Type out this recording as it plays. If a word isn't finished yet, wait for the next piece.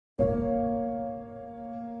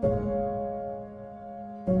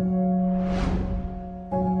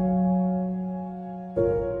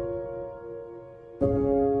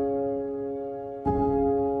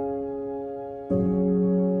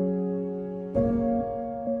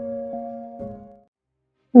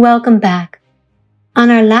Welcome back. On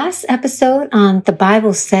our last episode on The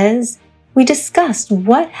Bible Says, we discussed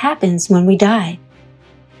what happens when we die.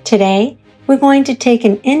 Today, we're going to take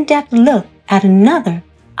an in-depth look at another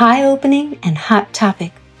eye-opening and hot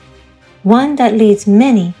topic, one that leads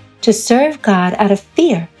many to serve God out of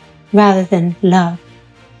fear rather than love,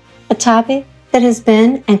 a topic that has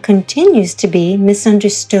been and continues to be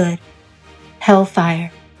misunderstood: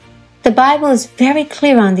 hellfire. The Bible is very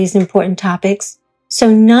clear on these important topics, so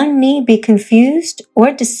none need be confused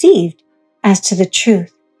or deceived as to the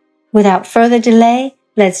truth. Without further delay,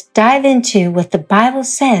 let's dive into what the Bible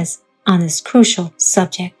says on this crucial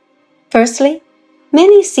subject. Firstly,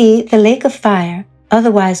 many see the lake of fire,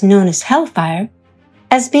 otherwise known as hellfire,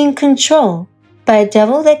 as being controlled by a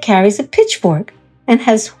devil that carries a pitchfork and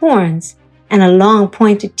has horns and a long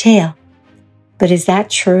pointed tail. But is that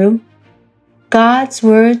true? God's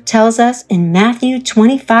word tells us in Matthew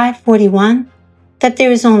 25:41 that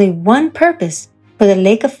there is only one purpose for the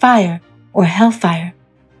lake of fire or hellfire: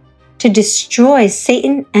 to destroy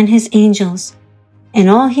Satan and his angels, and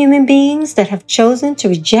all human beings that have chosen to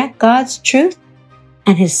reject God's truth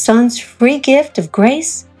and his Son's free gift of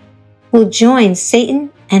grace will join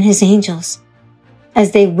Satan and his angels,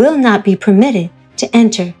 as they will not be permitted to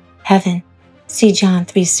enter heaven. See John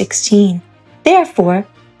 3:16. Therefore,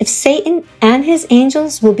 if Satan and his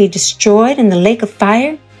angels will be destroyed in the lake of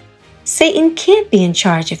fire, Satan can't be in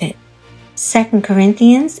charge of it. 2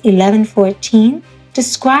 Corinthians 11:14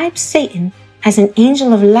 describes Satan as an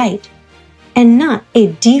angel of light and not a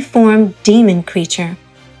deformed demon creature.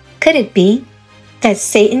 Could it be that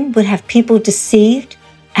Satan would have people deceived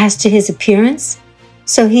as to his appearance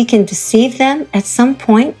so he can deceive them at some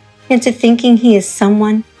point into thinking he is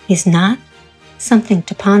someone he's not? Something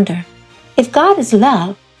to ponder. If God is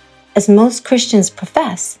love, as most Christians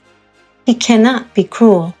profess, he cannot be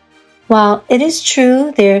cruel. While it is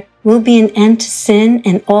true there will be an end to sin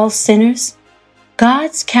and all sinners,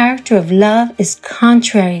 God's character of love is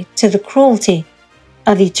contrary to the cruelty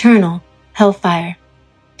of eternal hellfire.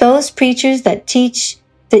 Those preachers that teach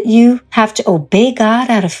that you have to obey God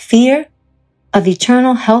out of fear of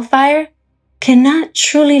eternal hellfire cannot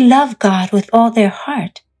truly love God with all their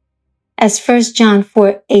heart. As 1 John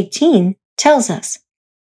 4:18 tells us,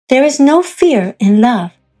 there is no fear in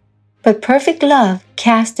love, but perfect love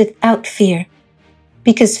casteth out fear,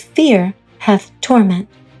 because fear hath torment.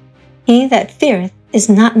 He that feareth is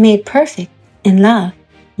not made perfect in love.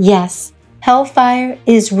 Yes, hellfire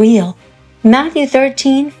is real. Matthew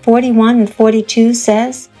 13:41 and 42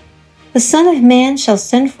 says, the Son of Man shall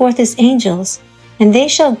send forth his angels, and they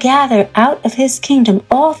shall gather out of his kingdom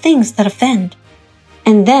all things that offend,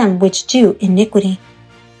 and them which do iniquity,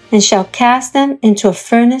 and shall cast them into a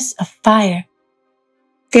furnace of fire.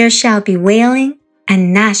 There shall be wailing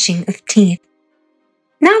and gnashing of teeth.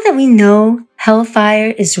 Now that we know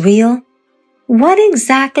hellfire is real, what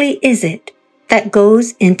exactly is it that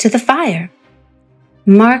goes into the fire?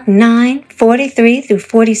 Mark 9:43 through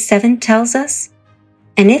 47 tells us,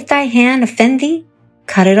 and if thy hand offend thee,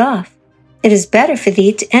 cut it off. It is better for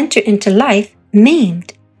thee to enter into life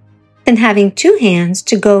maimed than having two hands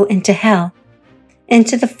to go into hell,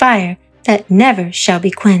 into the fire that never shall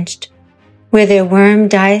be quenched, where their worm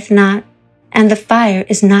dieth not, and the fire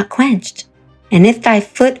is not quenched. And if thy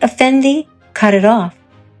foot offend thee, cut it off.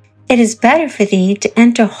 It is better for thee to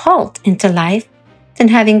enter halt into life than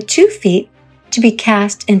having 2 feet to be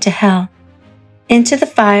cast into hell, into the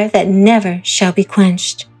fire that never shall be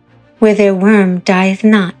quenched, where their worm dieth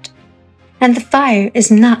not, and the fire is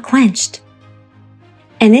not quenched.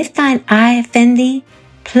 And if thine eye offend thee,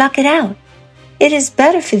 pluck it out. It is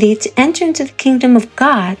better for thee to enter into the kingdom of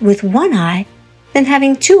God with 1 eye than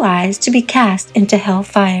having 2 eyes to be cast into hell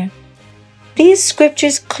fire. These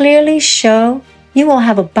scriptures clearly show you will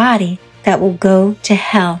have a body that will go to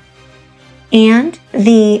hell. And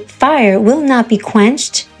the fire will not be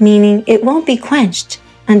quenched, meaning it won't be quenched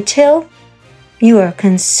until you are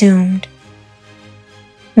consumed.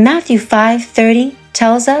 Matthew 5:30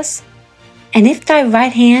 tells us, and if thy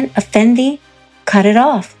right hand offend thee, cut it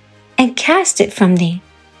off, and cast it from thee.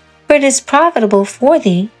 For it is profitable for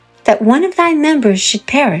thee that one of thy members should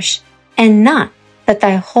perish, and not that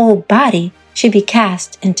thy whole body should be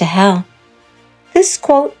cast into hell. This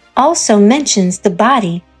quote also mentions the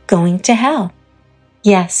body going to hell.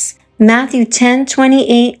 Yes, Matthew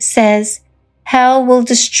 10:28 says, hell will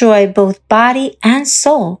destroy both body and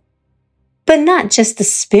soul but not just the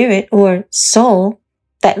spirit or soul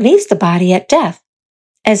that leaves the body at death,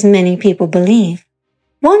 as many people believe.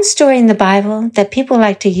 One story in the Bible that people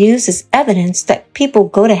like to use as evidence that people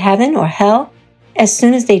go to heaven or hell as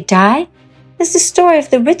soon as they die is the story of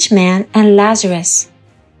the rich man and Lazarus,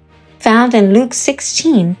 found in Luke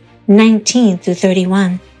 16:19 through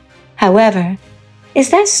 31. However, is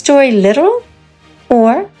that story literal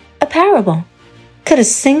or a parable? Could a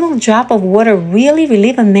single drop of water really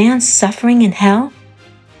relieve a man's suffering in hell?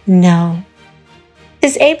 No.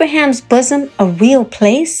 Is Abraham's bosom a real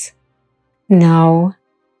place? No.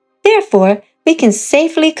 Therefore, we can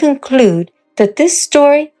safely conclude that this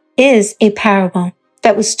story is a parable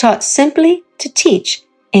that was taught simply to teach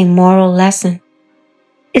a moral lesson.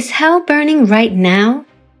 Is hell burning right now?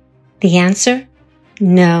 The answer?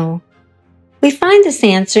 No. We find this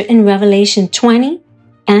answer in Revelation 20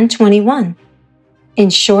 and 21. In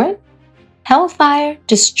short, hellfire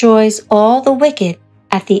destroys all the wicked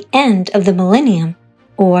at the end of the millennium,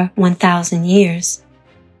 or 1,000 years.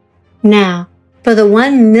 Now, for the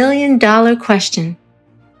 $1 million question,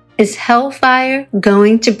 is hellfire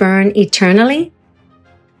going to burn eternally?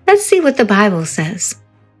 Let's see what the Bible says.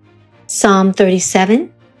 Psalm 37,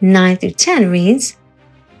 9 through 10 reads,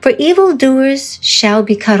 "For evildoers shall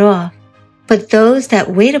be cut off, but those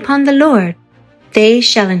that wait upon the Lord, they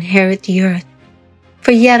shall inherit the earth.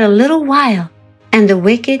 For yet a little while, and the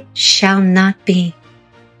wicked shall not be.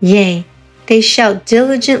 Yea, they shall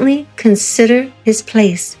diligently consider his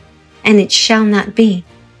place, and it shall not be."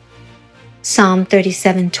 Psalm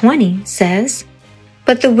 37:20 says,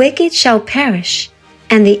 "But the wicked shall perish,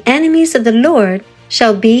 and the enemies of the Lord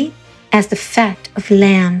shall be as the fat of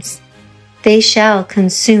lambs. They shall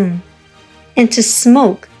consume. Into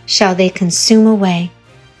smoke shall they consume away."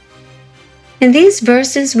 In these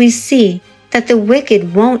verses we see that the wicked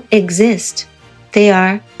won't exist. They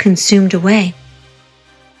are consumed away.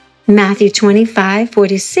 Matthew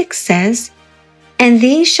 25:46 says, "And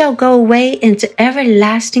these shall go away into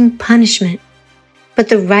everlasting punishment, but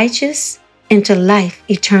the righteous into life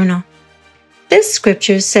eternal." This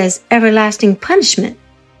scripture says everlasting punishment,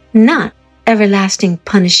 not everlasting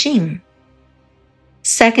punishing.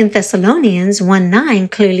 2 Thessalonians 1:9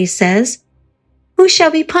 clearly says, "Who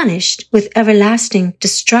shall be punished with everlasting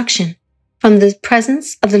destruction from the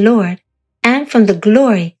presence of the Lord and from the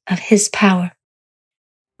glory of his power."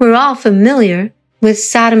 We're all familiar with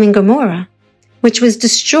Sodom and Gomorrah, which was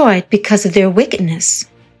destroyed because of their wickedness.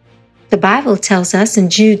 The Bible tells us in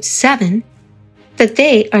Jude 7 that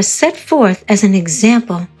they are set forth as an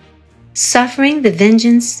example, suffering the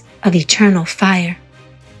vengeance of eternal fire.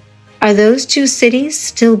 Are those two cities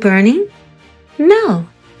still burning? No.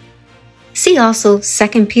 See also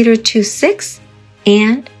 2 Peter 2:6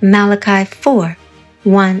 and Malachi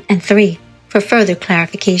 4:1 and 3 for further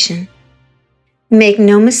clarification. Make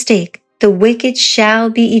no mistake, the wicked shall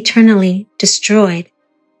be eternally destroyed,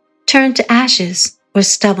 turned to ashes or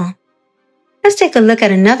stubble. Let's take a look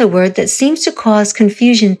at another word that seems to cause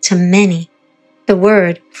confusion to many, the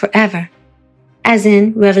word forever, as in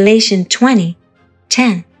Revelation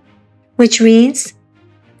 20:10, which reads,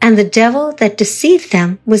 "And the devil that deceived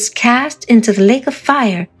them was cast into the lake of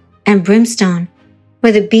fire and brimstone,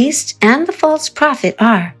 where the beast and the false prophet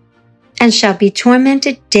are, and shall be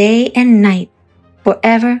tormented day and night,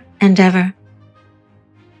 forever and ever."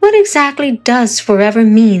 What exactly does forever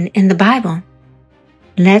mean in the Bible?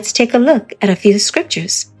 Let's take a look at a few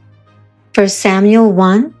scriptures. 1 Samuel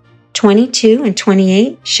 1:22 and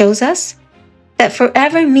 28 shows us that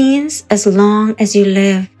forever means as long as you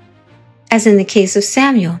live, as in the case of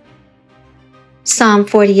Samuel. Psalm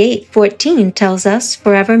 48:14 tells us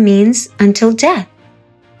forever means until death.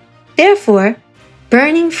 Therefore,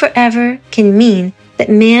 burning forever can mean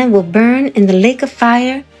that man will burn in the lake of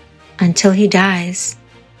fire until he dies.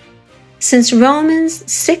 Since Romans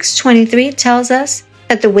 6:23 tells us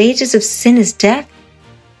that the wages of sin is death,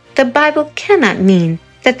 the Bible cannot mean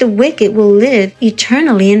that the wicked will live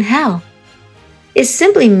eternally in hell. It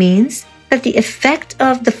simply means that the effect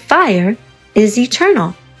of the fire is eternal,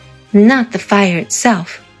 not the fire itself.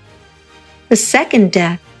 The second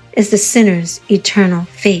death is the sinner's eternal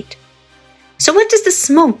fate. So what does the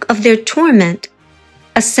smoke of their torment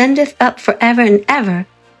ascendeth up forever and ever,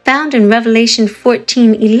 found in Revelation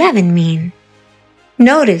 14:11 mean?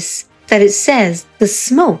 Notice that it says the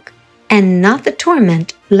smoke and not the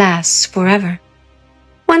torment lasts forever.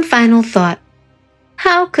 One final thought.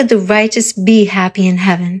 How could the righteous be happy in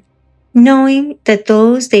heaven, knowing that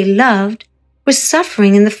those they loved were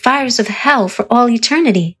suffering in the fires of hell for all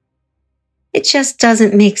eternity? It just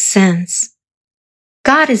doesn't make sense.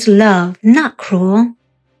 God is love, not cruel.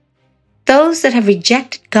 those that have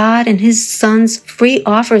rejected God and His Son's free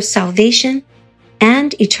offer of salvation and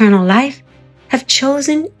eternal life have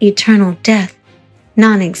chosen eternal death,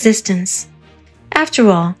 non-existence. After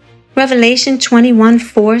all, Revelation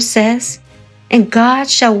 21:4 says, "And God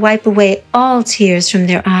shall wipe away all tears from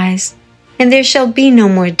their eyes, and there shall be no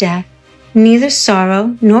more death, neither sorrow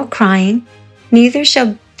nor crying, neither shall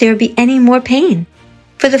there be any more pain,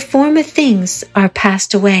 for the former things are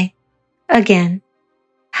passed away." Again,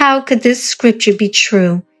 how could this scripture be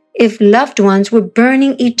true if loved ones were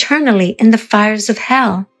burning eternally in the fires of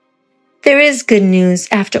hell? There is good news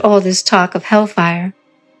after all this talk of hellfire.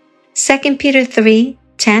 2 Peter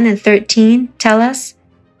 3:10 and 13 tell us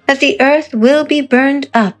that the earth will be burned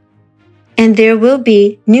up, and there will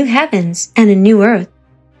be new heavens and a new earth,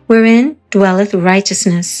 wherein dwelleth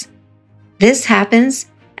righteousness. This happens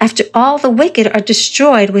after all the wicked are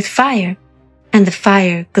destroyed with fire, and the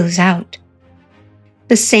fire goes out.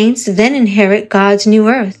 The saints then inherit God's new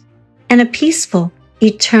earth and a peaceful,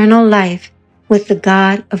 eternal life with the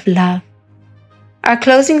God of love. Our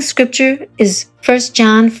closing scripture is 1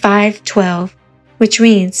 John 5:12, which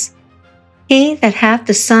reads, "He that hath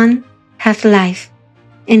the Son hath life,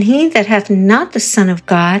 and he that hath not the Son of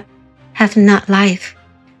God hath not life."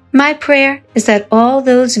 My prayer is that all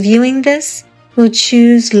those viewing this will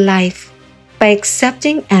choose life by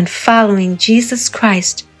accepting and following Jesus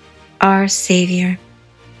Christ, our Savior.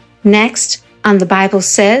 Next, on The Bible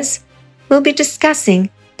Says, we'll be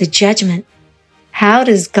discussing the judgment. How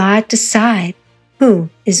does God decide who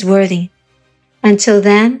is worthy? Until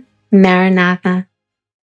then, Maranatha.